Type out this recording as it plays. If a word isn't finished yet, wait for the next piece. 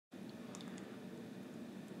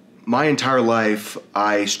my entire life,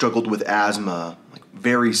 I struggled with asthma, like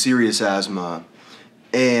very serious asthma.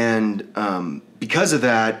 And because of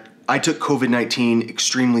that, I took COVID-19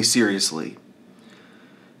 extremely seriously.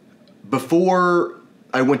 Before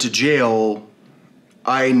I went to jail,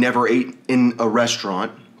 I never ate in a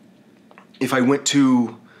restaurant. If I went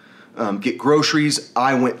to get groceries,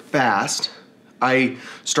 I went fast. I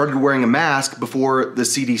started wearing a mask before the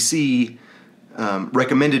CDC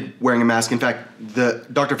recommended wearing a mask. In fact,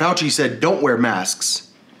 Dr. Fauci said, don't wear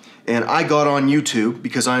masks. And I got on YouTube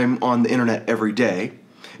because I'm on the internet every day,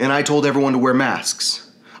 and I told everyone to wear masks.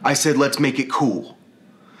 I said, let's make it cool.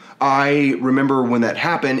 I remember when that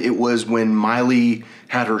happened, it was when Miley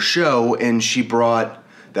had her show, and she brought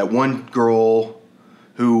that one girl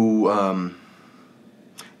who, I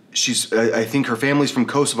think her family's from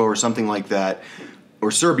Kosovo or something like that, or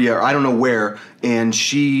Serbia, or I don't know where, and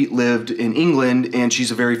she lived in England, and she's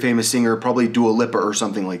a very famous singer, probably Dua Lipa or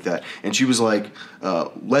something like that. And she was like,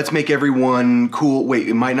 let's make everyone cool. Wait,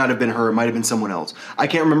 it might not have been her, it might have been someone else. I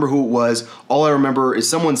can't remember who it was. All I remember is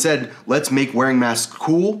someone said, let's make wearing masks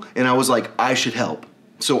cool, and I was like, I should help.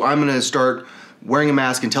 So I'm gonna start wearing a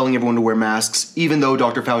mask and telling everyone to wear masks, even though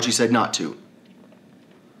Dr. Fauci said not to.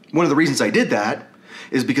 One of the reasons I did that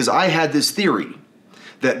is because I had this theory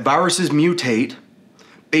that viruses mutate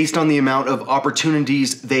based on the amount of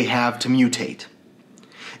opportunities they have to mutate.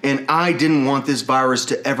 And I didn't want this virus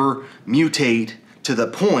to ever mutate to the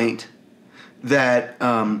point that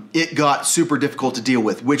it got super difficult to deal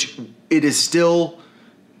with, which it is still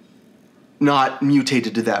not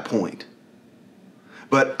mutated to that point.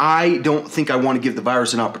 But I don't think I want to give the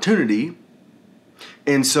virus an opportunity.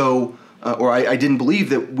 And so, I didn't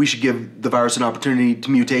believe that we should give the virus an opportunity to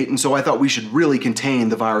mutate, and so I thought we should really contain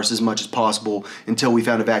the virus as much as possible until we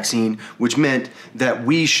found a vaccine, which meant that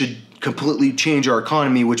we should completely change our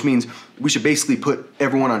economy, which means we should basically put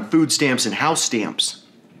everyone on food stamps and house stamps.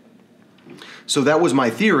 So that was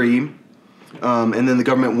my theory, and then the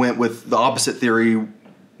government went with the opposite theory,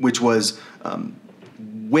 which was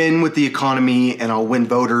win with the economy and I'll win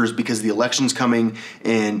voters because the election's coming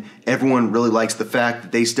and everyone really likes the fact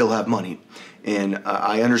that they still have money. And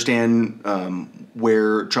I understand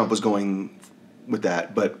where Trump was going with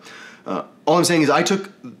that. But all I'm saying is I took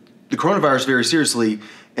the coronavirus very seriously,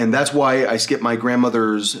 and that's why I skipped my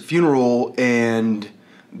grandmother's funeral, and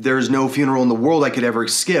there's no funeral in the world I could ever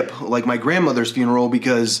skip like my grandmother's funeral,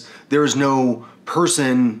 because there is no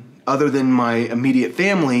person other than my immediate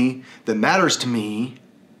family that matters to me.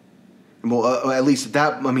 Well, at least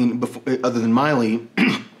that, other than Miley,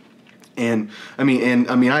 and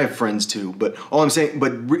I have friends too, but all I'm saying,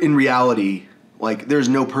 but in reality, like, there's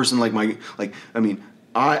no person like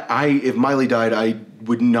if Miley died, I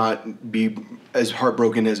would not be as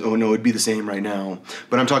heartbroken as, oh no, it'd be the same right now.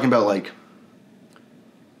 But I'm talking about, like,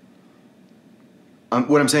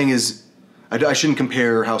 what I'm saying is, I shouldn't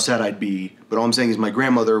compare how sad I'd be, but all I'm saying is my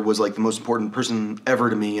grandmother was like the most important person ever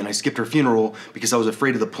to me, and I skipped her funeral because I was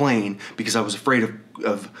afraid of the plane, because I was afraid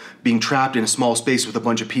of being trapped in a small space with a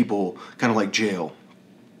bunch of people, kind of like jail.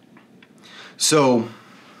 So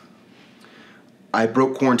I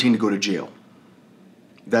broke quarantine to go to jail.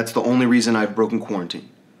 That's the only reason I've broken quarantine.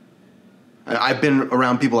 I've been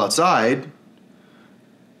around people outside,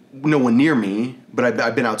 no one near me, but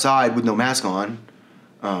I've been outside with no mask on.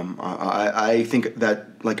 I think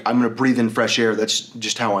that, like, I'm going to breathe in fresh air. That's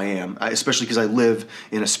just how I am, especially because I live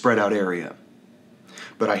in a spread out area.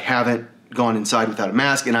 But I haven't gone inside without a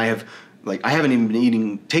mask, and I haven't even been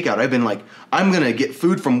eating takeout. I've been like, I'm going to get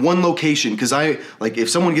food from one location, because if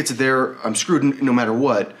someone gets it there, I'm screwed no matter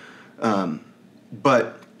what.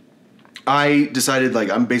 But I decided,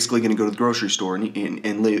 like, I'm basically going to go to the grocery store and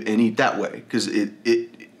eat that way, because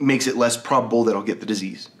it makes it less probable that I'll get the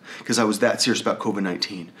disease, because I was that serious about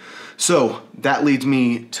COVID-19. So that leads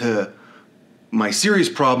me to the serious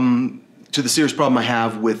problem I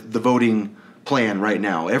have with the voting plan right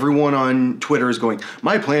now. Everyone on Twitter is going,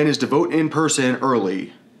 my plan is to vote in person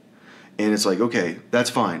early. And it's like, okay, that's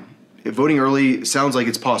fine. If voting early sounds like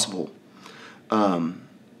it's possible, or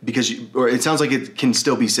it sounds like it can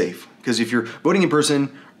still be safe. Because if you're voting in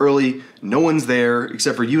person early, no one's there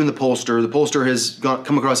except for you and the pollster. The pollster has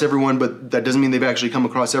come across everyone, but that doesn't mean they've actually come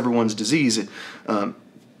across everyone's disease. You're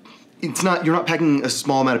not packing a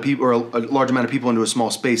small amount of people, or a large amount of people into a small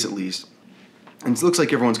space, at least. And it looks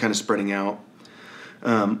like everyone's kind of spreading out.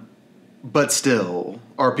 But still,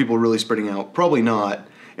 are people really spreading out? Probably not.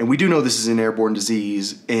 And we do know this is an airborne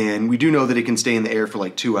disease, and we do know that it can stay in the air for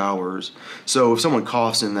like 2 hours. So if someone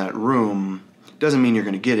coughs in that room, doesn't mean you're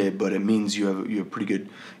going to get it, but it means you have pretty good.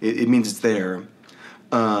 It means it's there.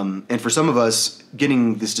 And for some of us,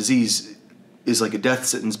 getting this disease is like a death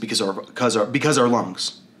sentence because our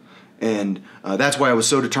lungs. And that's why I was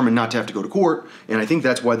so determined not to have to go to court. And I think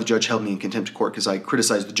that's why the judge held me in contempt of court, because I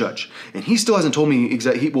criticized the judge. And he still hasn't told me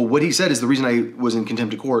exactly. Well, what he said is the reason I was in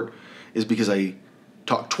contempt of court is because I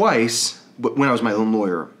talked twice, but when I was my own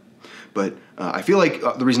lawyer. But I feel like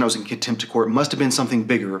the reason I was in contempt of court must have been something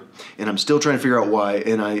bigger, and I'm still trying to figure out why.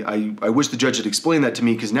 And I wish the judge had explained that to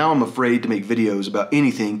me, because now I'm afraid to make videos about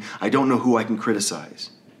anything. I don't know who I can criticize.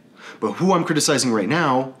 But who I'm criticizing right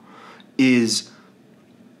now is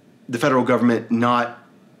the federal government not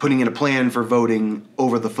putting in a plan for voting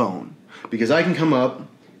over the phone. Because I can come up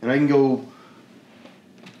and I can go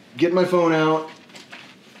get my phone out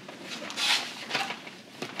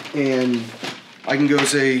and I can go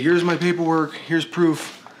say, here's my paperwork, here's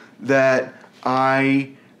proof that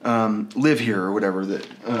I live here or whatever. That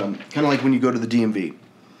kind of like when you go to the DMV.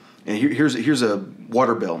 And here's a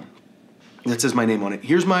water bill that says my name on it.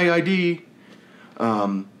 Here's my ID.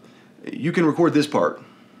 You can record this part.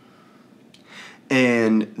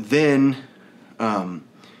 And then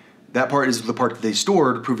that part is the part that they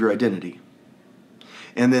store to prove your identity.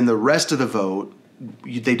 And then the rest of the vote,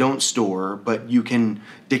 they don't store, but you can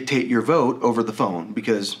dictate your vote over the phone,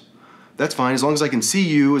 because that's fine. As long as I can see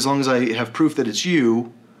you, as long as I have proof that it's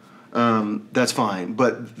you, that's fine.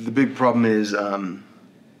 But the big problem is,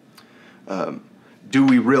 do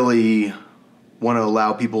we really want to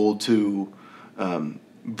allow people to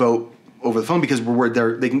vote over the phone? Because we're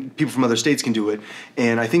worried people from other states can do it.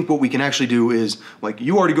 And I think what we can actually do is, like,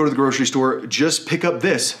 you already go to the grocery store, just pick up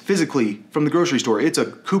this physically from the grocery store. It's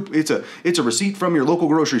a receipt from your local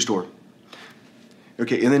grocery store.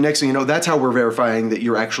 Okay, and then next thing you know, that's how we're verifying that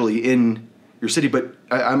you're actually in your city. But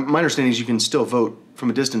my understanding is you can still vote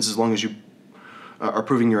from a distance as long as you are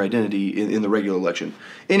proving your identity in the regular election.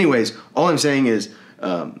 Anyways, all I'm saying is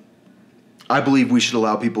I believe we should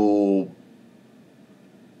allow people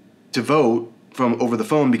to vote from over the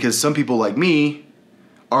phone, because some people like me,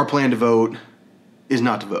 our plan to vote is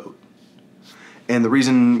not to vote. And the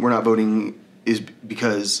reason we're not voting is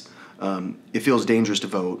because it feels dangerous to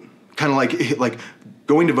vote. Kind of like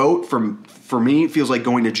going to vote for me feels like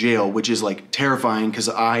going to jail, which is like terrifying because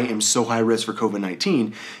I am so high risk for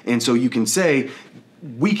COVID-19. And so you can say,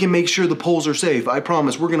 we can make sure the polls are safe. I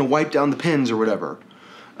promise we're going to wipe down the pens or whatever.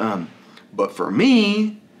 But for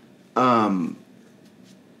me,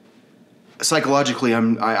 psychologically,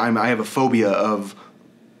 I have a phobia of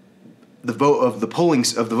the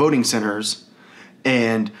voting centers,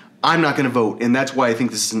 and I'm not going to vote, and that's why I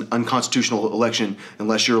think this is an unconstitutional election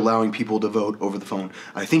unless you're allowing people to vote over the phone.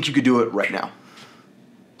 I think you could do it right now.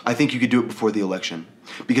 I think you could do it before the election,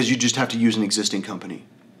 because you just have to use an existing company.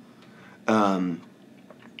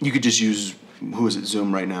 You could just use, who is it,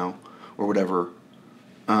 Zoom right now or whatever.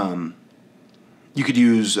 You could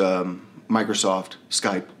use Microsoft,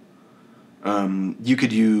 Skype. You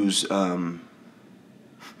could use,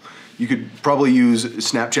 you could probably use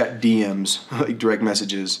Snapchat DMs, like direct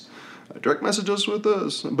messages with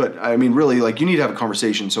us. But I mean, really, like, you need to have a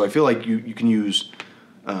conversation. So I feel like you can use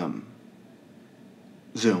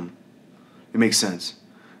Zoom. It makes sense.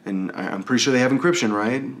 And I'm pretty sure they have encryption,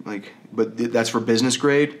 right? Like, but that's for business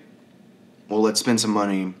grade. Well, let's spend some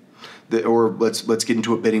money, or let's get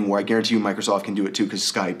into a bidding war. I guarantee you Microsoft can do it too, because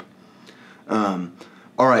Skype.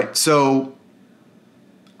 All right, so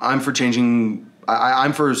I'm for changing.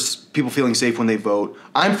 I'm for people feeling safe when they vote.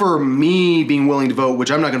 I'm for me being willing to vote,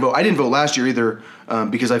 which I'm not going to vote. I didn't vote last year either,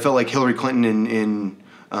 because I felt like Hillary Clinton and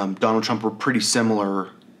Donald Trump were pretty similar,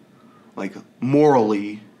 like,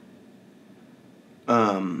 morally.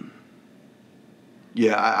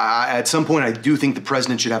 Yeah, at some point I do think the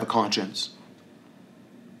president should have a conscience.